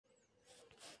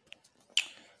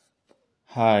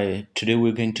Hi, today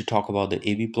we're going to talk about the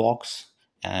AV blocks,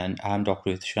 and I'm Dr.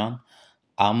 Ishan.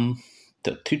 Um,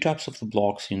 the three types of the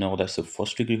blocks, that's the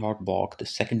first degree heart block, the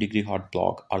second degree heart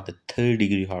block, or the third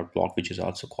degree heart block, which is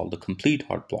also called the complete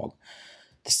heart block.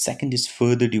 The second is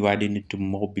further divided into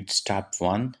Morbid's type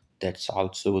 1, that's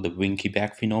also the winky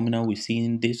back phenomena we see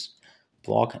in this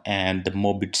block, and the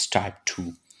Morbid's type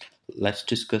 2. Let's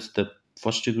discuss the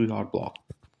first degree heart block.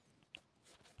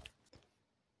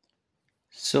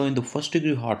 So in the first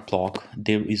degree heart block,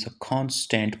 there is a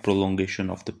constant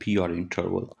prolongation of the PR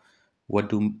interval. What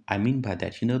do I mean by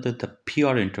that? You know that the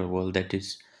PR interval that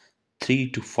is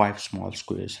 3 to 5 small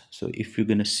squares. So if you're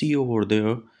going to see over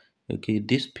there, okay,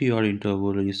 this PR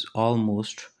interval is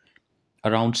almost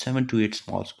around 7 to 8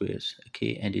 small squares,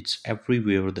 okay, and it's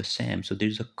everywhere the same. So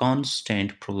there's a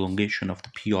constant prolongation of the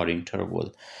PR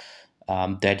interval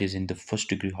that is in the first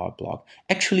degree heart block.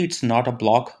 Actually, it's not a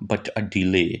block, but a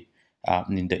delay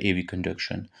in the AV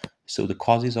conduction. So the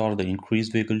causes are the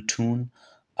increased vagal tone,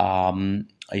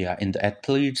 in the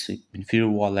athletes, inferior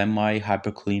wall MI,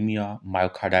 hyperkalemia,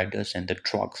 myocarditis, and the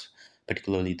drugs,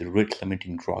 particularly the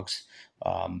rate-limiting drugs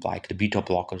like the beta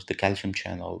blockers, the calcium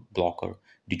channel blocker,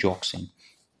 digoxin.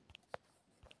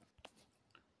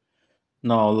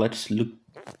 Now let's look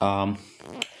um,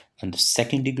 on the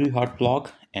second degree heart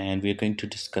block, and we're going to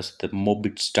discuss the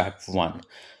Morbid's type 1.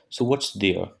 So what's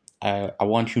there? I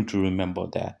want you to remember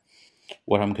that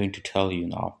what I'm going to tell you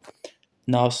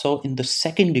now. So in the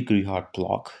second degree heart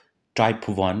block, type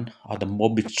 1 or the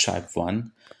Morbid's type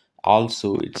 1,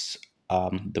 also it's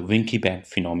the winky back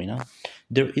phenomena.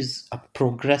 There is a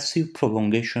progressive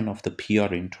prolongation of the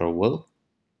PR interval.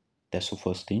 That's the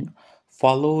first thing,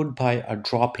 followed by a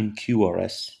drop in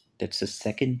QRS. That's the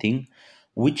second thing,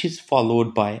 which is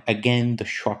followed by again the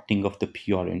shortening of the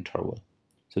PR interval.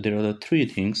 So there are the three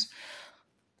things.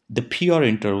 The PR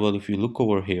interval, if you look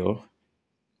over here,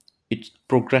 it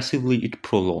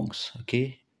prolongs.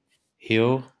 Okay,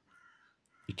 here,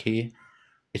 okay,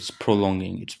 it's further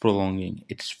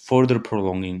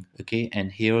prolonging. Okay,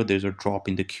 and here there's a drop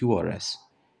in the QRS.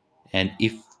 And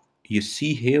if you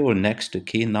see here next,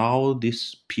 okay, now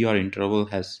this PR interval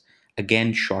has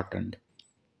again shortened,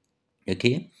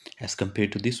 okay, as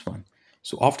compared to this one.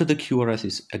 So after the QRS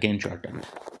is again shortened.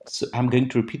 So I'm going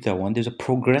to repeat that one. There's a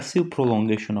progressive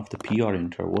prolongation of the PR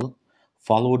interval,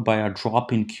 followed by a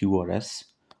drop in QRS,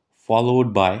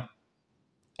 followed by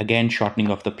again shortening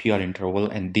of the PR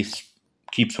interval, and this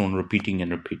keeps on repeating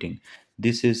and repeating.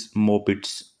 This is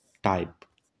Morbid's type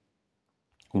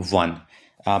 1.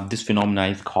 This phenomena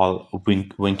is called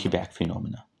winky back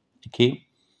phenomena. Okay,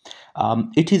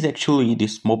 it is actually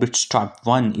this Morbid's type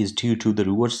 1 is due to the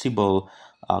reversible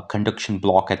conduction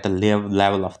block at the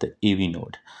level of the AV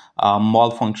node.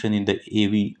 Malfunction in the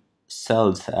AV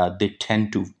cells, they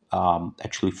tend to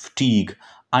actually fatigue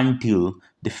until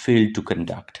they fail to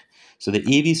conduct. So the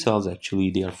AV cells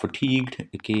actually they are fatigued,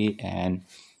 okay, and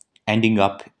ending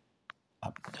up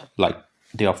like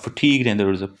they are fatigued, and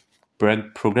there is a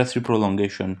progressive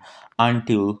prolongation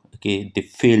until, okay, they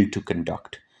fail to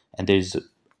conduct, and there is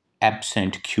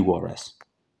absent QRS.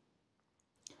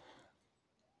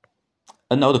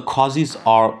 And now the causes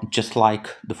are just like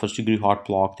the first degree heart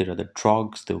block. There are the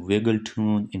drugs, the vagal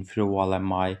tone, inferior wall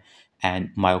MI,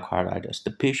 and myocarditis.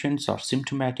 The patients are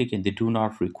symptomatic and they do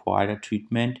not require a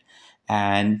treatment,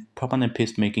 and permanent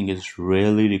pacemaking is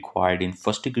rarely required in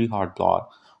first degree heart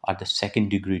block or the second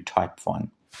degree type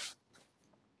 1.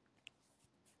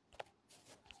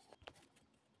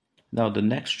 Now the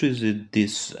next is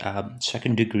this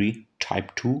second degree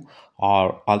type 2,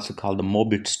 or also called the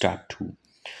Morbid's type 2.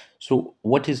 So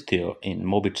what is there in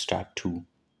Morbid's type 2?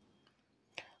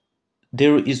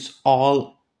 There is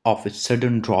all of a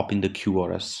sudden drop in the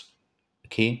QRS.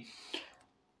 Okay,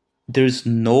 there is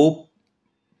no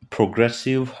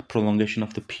progressive prolongation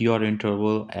of the PR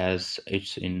interval as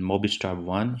it's in Morbid's type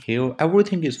 1. Here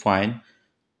everything is fine,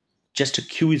 just a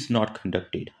Q is not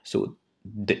conducted. So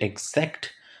the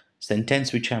exact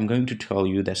sentence which I'm going to tell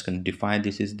you that's going to define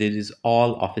this is there is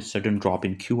all of a sudden drop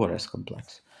in QRS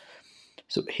complex.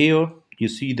 So here you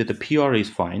see that the PR is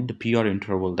fine, the PR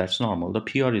interval that's normal, the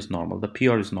PR is normal, the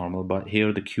PR is normal, but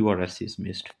here the QRS is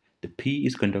missed. The P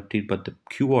is conducted, but the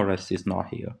QRS is not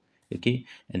here, okay,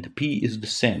 and the P is the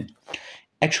same.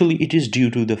 Actually, it is due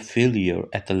to the failure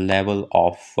at the level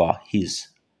of his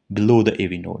below the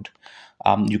AV node.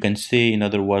 You can say, in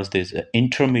other words, there's an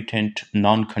intermittent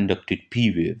non-conducted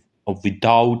P wave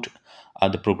without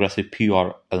the progressive PR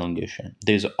elongation.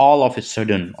 There's all of a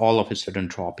sudden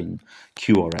drop in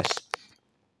QRS.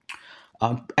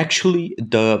 Actually,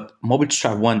 the morbid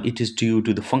type 1, it is due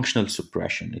to the functional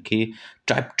suppression. Okay,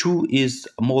 type 2 is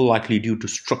more likely due to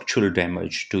structural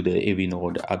damage to the AV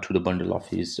node, to the bundle of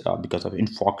his, because of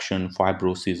infarction,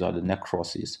 fibrosis, or the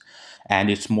necrosis, and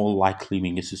it's more likely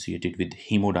being associated with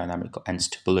hemodynamic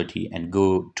instability and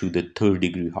go to the third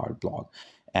degree heart block,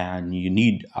 and you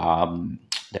need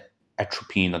the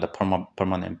atropine or the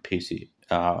permanent pacing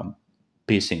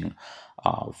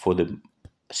for the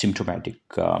symptomatic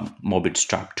morbid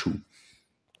type 2.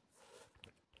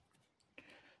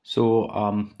 So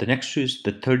the next is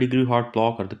the third degree heart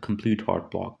block or the complete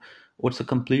heart block. What's a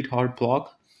complete heart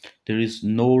block? There is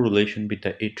no relation with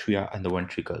the atria and the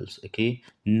ventricles. Okay,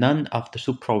 none of the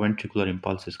supraventricular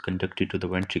impulse is conducted to the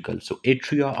ventricles. So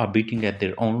atria are beating at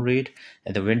their own rate,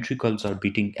 and the ventricles are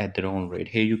beating at their own rate.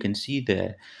 Here you can see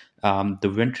that the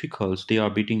ventricles, they are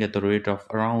beating at the rate of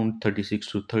around 36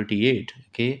 to 38.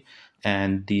 Okay,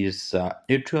 and these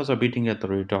atrias are beating at the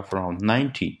rate of around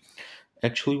 90.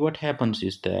 Actually, what happens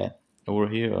is that over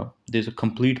here there's a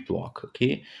complete block.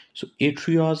 Okay, so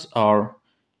atrias are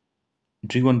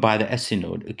driven by the SC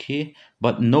node. Okay,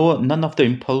 but none of the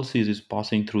impulses is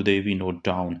passing through the AV node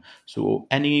down. So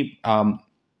any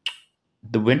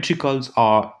the ventricles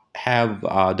are have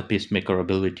the pacemaker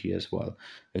ability as well.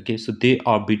 Okay, so they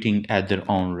are beating at their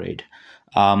own rate.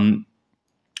 um,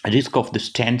 Risk of the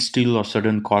standstill or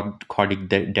sudden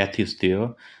cardiac death is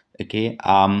there. Okay,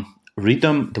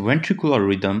 rhythm, the ventricular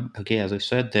rhythm. Okay, as I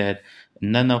said that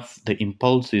none of the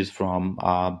impulses from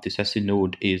this SC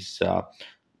node is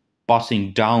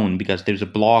passing down because there's a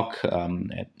block.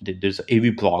 There's a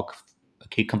AV block.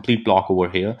 Okay, complete block over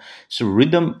here. So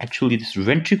rhythm, actually this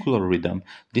ventricular rhythm,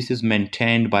 this is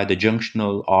maintained by the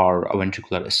junctional or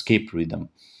ventricular escape rhythm.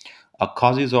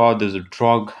 Causes are, there's a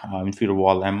drug, inferior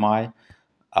wall MI,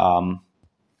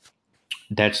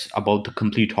 that's about the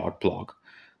complete heart block.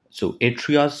 So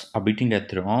atrias are beating at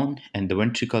their own, and the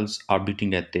ventricles are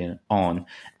beating at their own,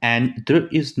 and there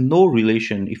is no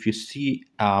relation. If you see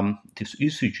this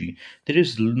ECG, there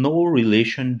is no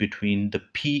relation between the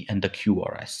P and the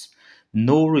QRS.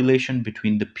 No relation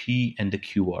between the P and the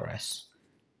QRS.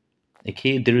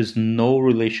 Okay, there is no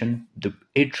relation. The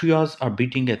atrias are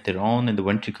beating at their own, and the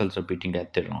ventricles are beating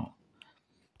at their own.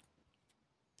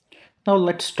 Now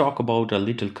let's talk about a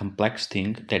little complex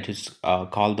thing that is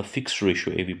called the fixed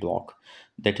ratio AV block.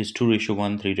 That is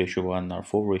 2:1, 3:1, or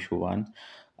 4:1.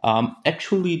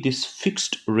 Actually, this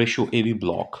fixed ratio AV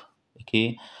block,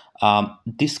 okay,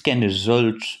 this can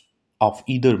result of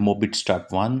either morbid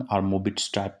type 1 or morbid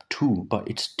type 2, but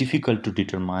it's difficult to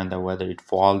determine that whether it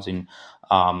falls in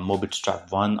morbid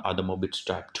type 1 or the morbid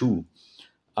type 2.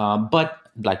 But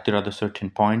like there are the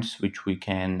certain points which we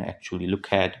can actually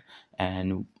look at,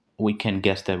 and we can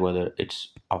guess that whether it's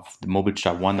of the morbid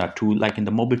type 1 or 2. Like in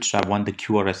the morbid type 1, the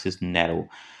QRS is narrow,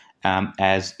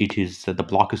 as it is the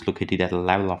block is located at the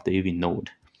level of the AV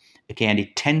node. Okay, and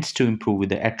it tends to improve with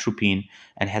the atropine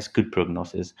and has good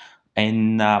prognosis.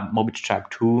 In morbid type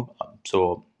 2,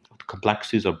 so the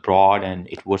complexities are broad and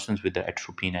it worsens with the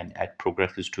atropine and it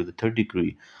progresses to the third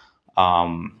degree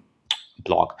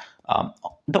block.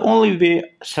 The only way,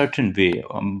 certain way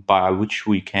by which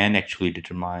we can actually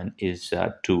determine is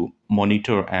to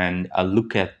monitor and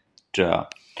look at the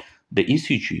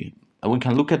ECG. We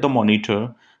can look at the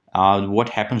monitor, what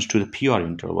happens to the PR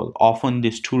interval. Often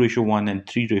this 2:1 and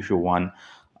 3:1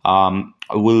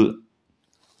 will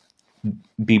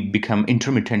become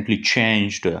intermittently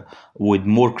changed with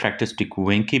more characteristic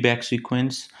Wenke back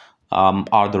sequence,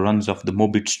 are the runs of the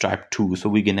morbid type 2. So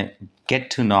we're gonna get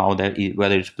to know that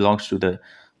whether it belongs to the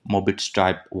morbid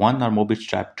type 1 or morbid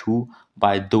type 2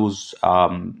 by those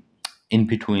in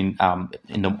between on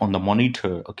the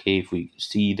monitor. Okay, if we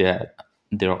see that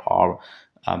there are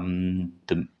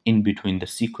the in between the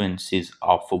sequences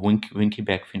of Winky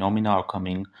back phenomena are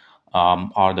coming,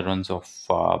 or the runs of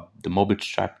the morbid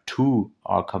type 2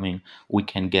 are coming, we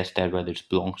can guess that whether it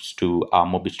belongs to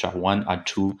morbid type 1 or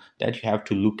 2, that you have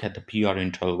to look at the PR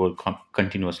interval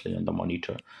continuously on the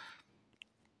monitor.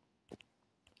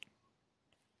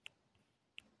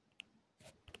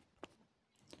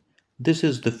 This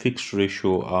is the fixed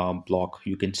ratio block.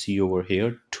 You can see over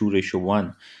here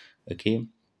 2:1. Okay,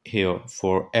 here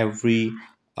for every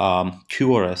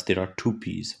QRS there are two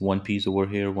P's. One P is over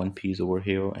here, one P is over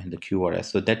here, and the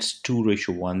QRS. So that's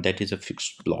 2:1. That is a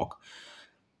fixed block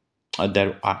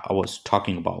that I was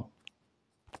talking about.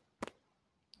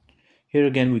 Here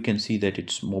again, we can see that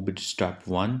it's morbid type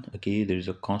 1. Okay, there is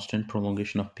a constant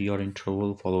prolongation of PR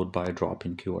interval followed by a drop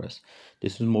in QRS.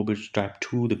 This is morbid type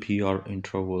 2. The PR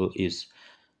interval is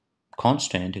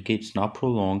constant. Okay, it's not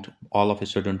prolonged, all of a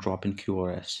sudden drop in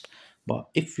QRS. But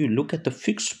if you look at the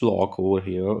fixed block over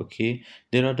here, okay,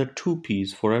 there are the two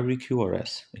P's for every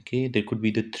QRS. Okay, there could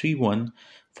be the 3-1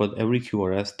 for every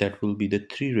QRS. That will be the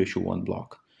 3:1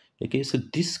 block. Okay, so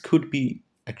this could be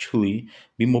actually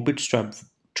be morbid strap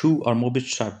 2 or morbid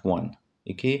strap 1.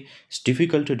 Okay, it's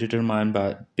difficult to determine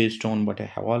based on what I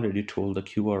have already told, the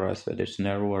QRS, whether it's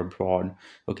narrow or broad.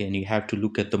 Okay, and you have to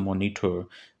look at the monitor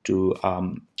to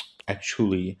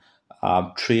actually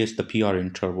trace the PR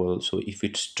interval. So if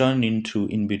it's turned into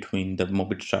in between the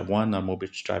morbid strap 1 or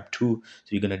morbid strap 2, so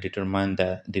you're going to determine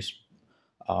that this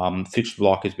fixed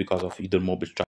block is because of either morbid strap